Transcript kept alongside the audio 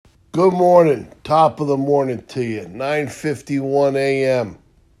Good morning, top of the morning to you. 9:51 a.m.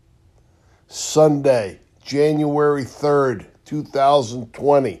 Sunday, January 3rd,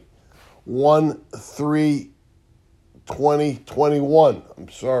 2020. 1/3/2021. I'm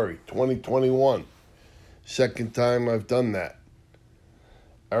sorry, 2021. Second time I've done that.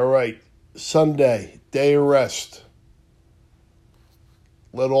 All right, Sunday, day of rest.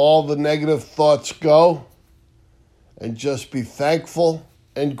 Let all the negative thoughts go and just be thankful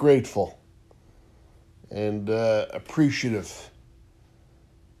and grateful and appreciative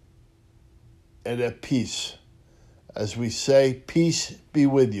and at peace. As we say, peace be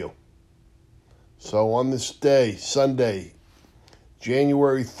with you. So on this day, Sunday,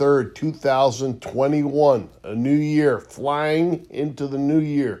 January 3rd, 2021, a new year, flying into the new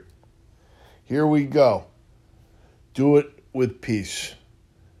year. Here we go. Do it with peace.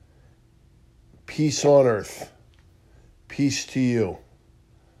 Peace on earth. Peace to you.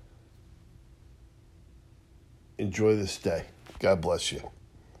 Enjoy this day. God bless you.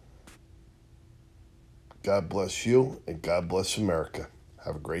 God bless you, and God bless America.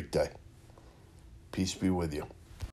 Have a great day. Peace be with you.